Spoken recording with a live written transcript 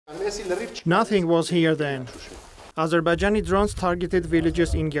Nothing was here then. Azerbaijani drones targeted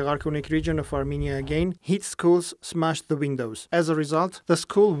villages in Gegarkunik region of Armenia again, hit schools, smashed the windows. As a result, the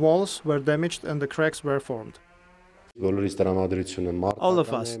school walls were damaged and the cracks were formed. All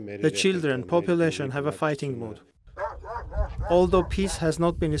of us, the children, population, have a fighting mood. Although peace has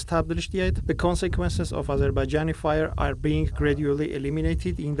not been established yet, the consequences of Azerbaijani fire are being gradually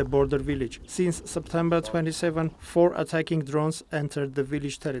eliminated in the border village. Since September 27, 4 attacking drones entered the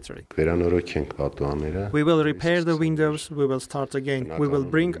village territory. We will repair the windows, we will start again. We will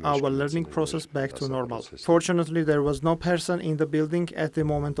bring our learning process back to normal. Fortunately, there was no person in the building at the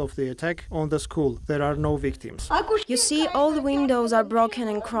moment of the attack on the school. There are no victims. You see, all the windows are broken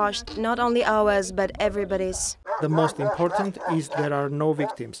and crushed, not only ours, but everybody's. The most important is there are no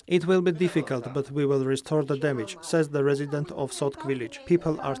victims. It will be difficult, but we will restore the damage, says the resident of Sotk village.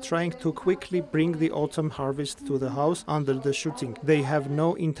 People are trying to quickly bring the autumn harvest to the house under the shooting. They have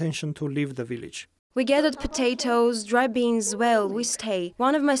no intention to leave the village. We gathered potatoes, dry beans, well, we stay.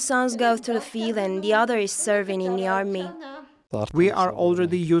 One of my sons goes to the field and the other is serving in the army. We are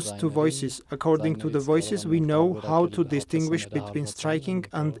already used to voices. According to the voices, we know how to distinguish between striking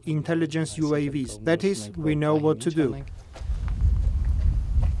and intelligence UAVs. That is, we know what to do.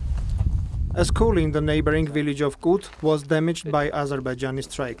 A school in the neighboring village of Kut was damaged by Azerbaijani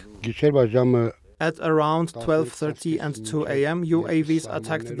strike. At around 12:30 and 2 a.m., UAVs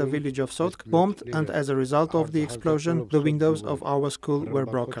attacked the village of Sotk, bombed, and as a result of the explosion, the windows of our school were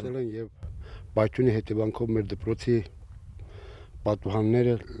broken.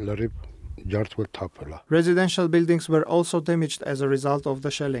 Residential buildings were also damaged as a result of the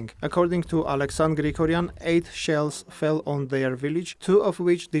shelling. According to Alexander Grigoryan, 8 shells fell on their village, 2 of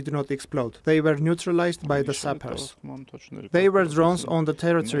which did not explode. They were neutralized by the sappers. They were drones on the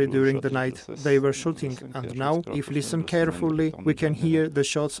territory during the night. They were shooting, and now, if listen carefully, we can hear the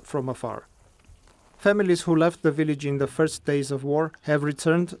shots from afar. Families who left the village in the first days of war have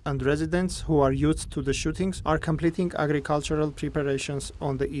returned, and residents who are used to the shootings are completing agricultural preparations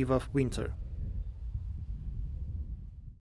on the eve of winter.